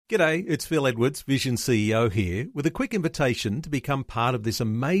G'day, it's Phil Edwards, Vision CEO here, with a quick invitation to become part of this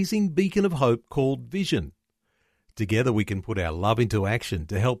amazing beacon of hope called Vision. Together we can put our love into action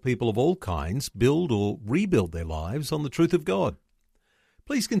to help people of all kinds build or rebuild their lives on the truth of God.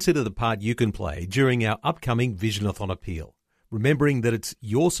 Please consider the part you can play during our upcoming Visionathon appeal, remembering that it's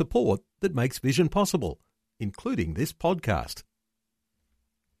your support that makes Vision possible, including this podcast.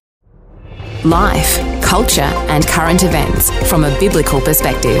 Life, culture and current events from a biblical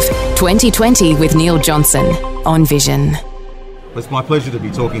perspective. 2020 with Neil Johnson on Vision. It's my pleasure to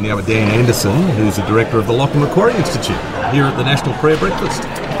be talking now with Dan Anderson, who's the director of the Lachlan Macquarie Institute here at the National Prayer Breakfast.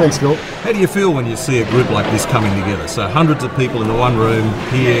 Thanks, Phil. How do you feel when you see a group like this coming together? So hundreds of people in the one room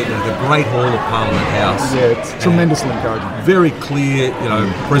here at the Great Hall of Parliament House. Yeah, it's tremendously encouraging. Very clear,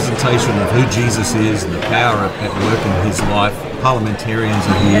 presentation of who Jesus is and the power at work in his life. Parliamentarians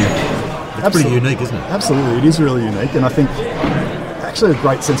are here. It's pretty unique, isn't it? Absolutely, it is really unique, and I think actually a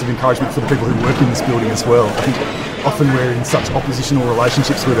great sense of encouragement for the people who work in this building as well. I think often we're in such oppositional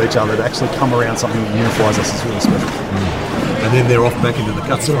relationships with each other to actually come around something that unifies us is really special. And then they're off back into the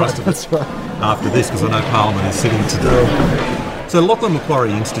guts That's right. after this, because I know Parliament is sitting today. Yeah. So Lachlan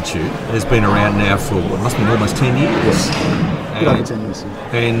Macquarie Institute has been around now for, what must be almost 10 years? Yes. Over 10 years.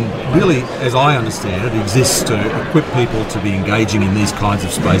 And really, as I understand it, exists to equip people to be engaging in these kinds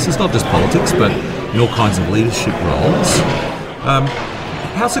of spaces, not just politics, but in all kinds of leadership roles.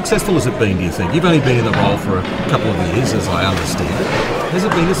 How successful has it been, do you think? You've only been in the role for a couple of years, as I understand it. Has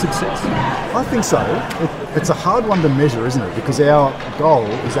it been a success? I think so. It's a hard one to measure, isn't it? Because our goal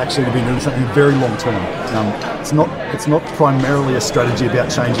is actually to be doing something very long term. It's not primarily a strategy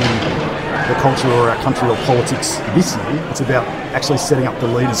about changing the culture or our country or politics this year. It's about actually setting up the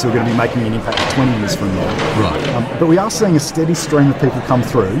leaders who are going to be making an impact 20 years from now. Right. But we are seeing a steady stream of people come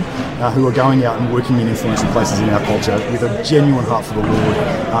through who are going out and working in influential places in our culture with a genuine heart for the Lord,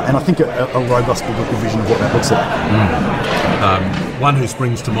 and I think a robust biblical vision of what that looks like. One who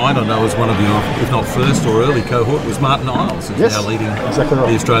springs to mind, I know, as one of your, if not first or early cohort, was Martin Iles, who's now leading exactly right.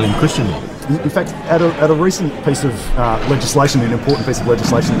 the Australian Christian Law. In fact, at a recent piece of legislation, an important piece of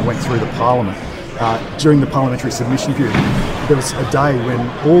legislation that went through the Parliament, during the parliamentary submission period, there was a day when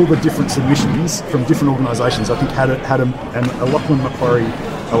all the different submissions from different organisations, I think, had a Lachlan Macquarie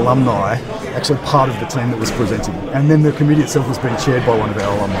alumni actually part of the team that was presenting. And then the committee itself was being chaired by one of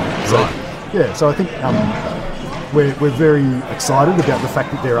our alumni. So, yeah, so I think we're very excited about the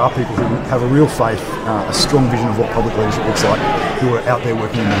fact that there are people who have a real faith, a strong vision of what public leadership looks like, who are out there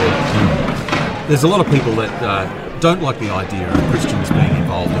working in the world. There's a lot of people that don't like the idea of Christians being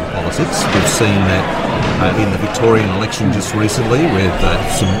involved in politics. We've seen that in the Victorian election just recently with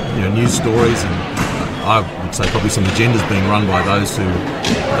some news stories, and I would say probably some agendas being run by those who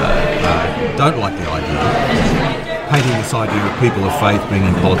don't like the idea. Painting this idea of people of faith being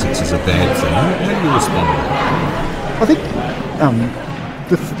in politics is a bad thing. How do you respond to that? I think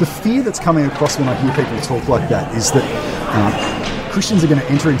the fear that's coming across when I hear people talk like that is that Christians are going to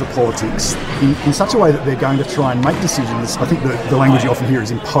enter into politics in such a way that they're going to try and make decisions. I think the language you often hear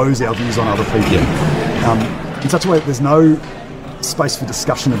is impose our views on other people. In such a way that there's no space for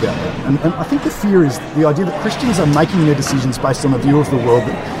discussion about that. And I think the fear is the idea that Christians are making their decisions based on a view of the world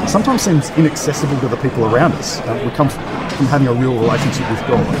that sometimes seems inaccessible to the people around us. We come from having a real relationship with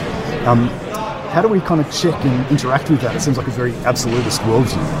God. How do we kind of check and interact with that? It seems like a very absolutist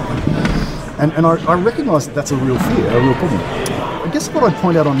worldview. And I recognise that that's a real fear, a real problem. I guess what I'd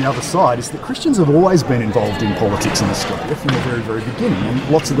point out on the other side is that Christians have always been involved in politics in Australia from the very, very beginning, and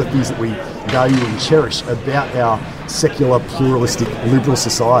lots of the things that we value and cherish about our secular, pluralistic, liberal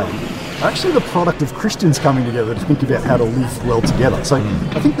society are actually the product of Christians coming together to think about how to live well together. So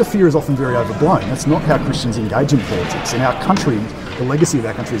I think the fear is often very overblown. That's not how Christians engage in politics, and our country, the legacy of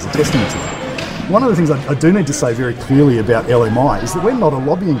our country is a testament to that. One of the things I do need to say very clearly about LMI is that we're not a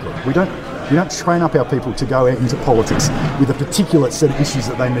lobbying group. We don't train up our people to go out into politics with a particular set of issues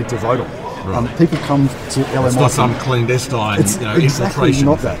that they need to vote on. Right. People come to LMI. It's not some clandestine exactly infiltration.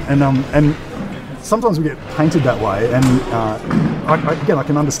 Not that. And sometimes we get painted that way. And I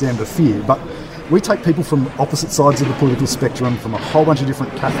can understand the fear, but we take people from opposite sides of the political spectrum, from a whole bunch of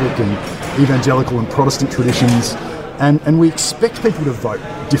different Catholic and evangelical and Protestant traditions, and we expect people to vote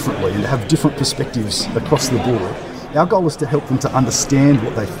differently and to have different perspectives across the board. Our goal is to help them to understand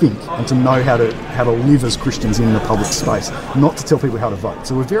what they think and to know how to live as Christians in the public space, not to tell people how to vote.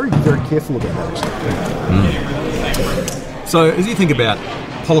 So we're very, very careful about that, actually. So as you think about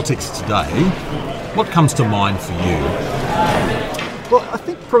politics today, what comes to mind for you? Well, I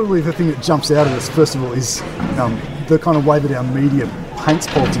think probably the thing that jumps out at us, first of all, is the kind of way that our media paints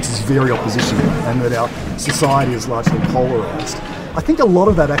politics as very oppositional and that our society is largely polarised. I think a lot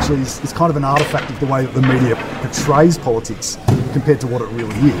of that actually is kind of an artefact of the way that the media portrays politics compared to what it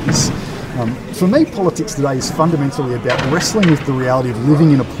really is. For me, politics today is fundamentally about wrestling with the reality of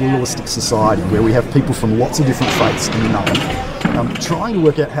living in a pluralistic society where we have people from lots of different faiths in the trying to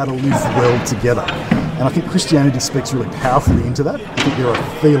work out how to live well together. And I think Christianity speaks really powerfully into that. I think there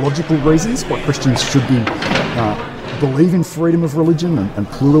are theological reasons why Christians should believe in freedom of religion and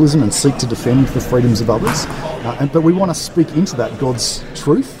pluralism and seek to defend the freedoms of others. But we want to speak into that God's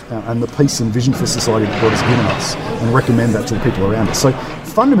truth and the peace and vision for society that God has given us and recommend that to the people around us. So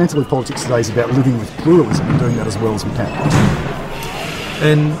fundamentally, politics today is about living with pluralism and doing that as well as we can.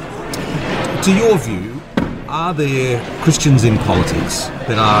 And to your view, are there Christians in politics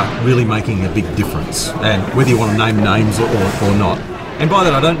that are really making a big difference? And whether you want to name names or not. And by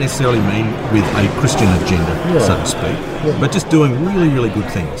that I don't necessarily mean with a Christian agenda, so to speak, but just doing really, really good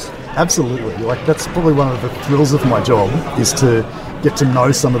things. Absolutely. Like, that's probably one of the thrills of my job, is to get to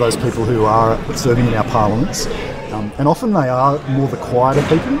know some of those people who are serving in our parliaments. And often they are more the quieter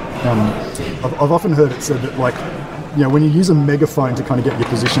people. I've often heard it said that, like, you know, when you use a megaphone to kind of get your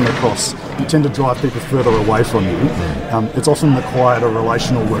position across, you tend to drive people further away from you. It's often the quieter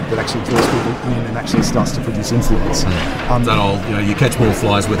relational work that actually draws people in and actually starts to produce influence. That old, you catch more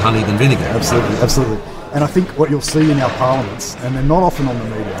flies with honey than vinegar. Absolutely. And I think what you'll see in our parliaments, and they're not often on the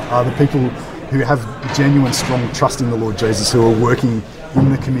media, are the people who have genuine, strong trust in the Lord Jesus, who are working in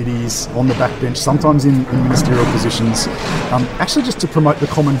the committees, on the backbench, sometimes in ministerial positions, actually just to promote the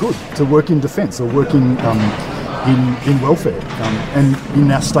common good, to work in defence or working in welfare. And in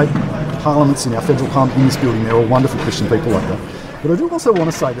our state parliaments, in our federal parliament, in this building, there are wonderful Christian people like that. But I do also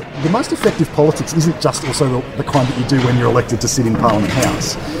want to say that the most effective politics isn't just also the kind that you do when you're elected to sit in Parliament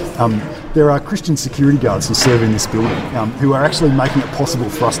House. There are Christian security guards who serve in this building, who are actually making it possible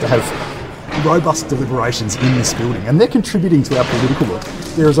for us to have robust deliberations in this building, and they're contributing to our political work.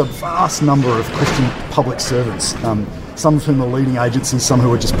 There is a vast number of Christian public servants, some of whom are leading agencies, some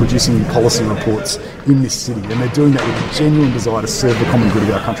who are just producing policy reports in this city, and they're doing that with a genuine desire to serve the common good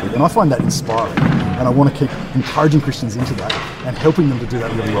of our country. And I find that inspiring, and I want to keep encouraging Christians into that and helping them to do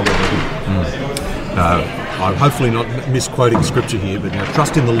that really well already. I'm hopefully not misquoting scripture here, but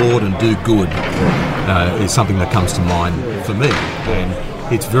trust in the Lord and do good is something that comes to mind for me.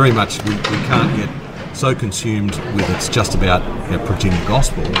 And it's very much, we can't get so consumed with it's just about preaching the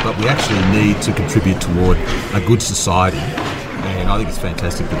gospel, but we actually need to contribute toward a good society. And I think it's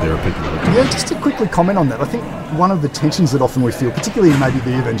fantastic that there are people that are doing just to quickly comment on that, I think one of the tensions that often we feel, particularly in maybe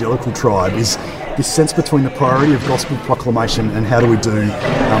the evangelical tribe, is this sense between the priority of gospel proclamation and how do we do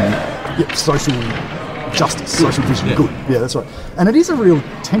social justice, social vision, good. Yeah, that's right. And it is a real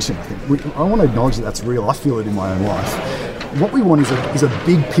tension, I think. I want to acknowledge that that's real. I feel it in my own life. What we want is a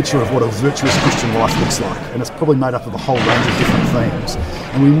big picture of what a virtuous Christian life looks like, and it's probably made up of a whole range of different themes.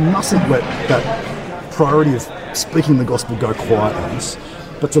 And we mustn't let that priority of speaking the gospel go quietly.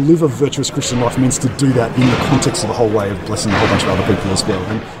 But to live a virtuous Christian life means to do that in the context of the whole way of blessing a whole bunch of other people as well.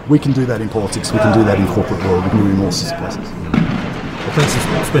 And we can do that in politics, we can do that in corporate world, we can do it in all sorts of places. Well, thanks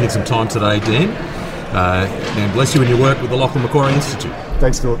for spending some time today, Dan. And bless you in your work with the Lachlan Macquarie Institute.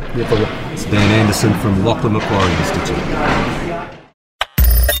 Thanks, Philip. Yeah, pleasure. It's Dan Anderson from Lachlan Macquarie Institute.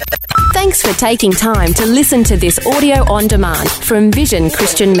 Thanks for taking time to listen to this audio on demand from Vision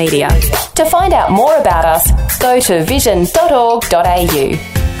Christian Media. To find out more about us, go to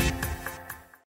vision.org.au.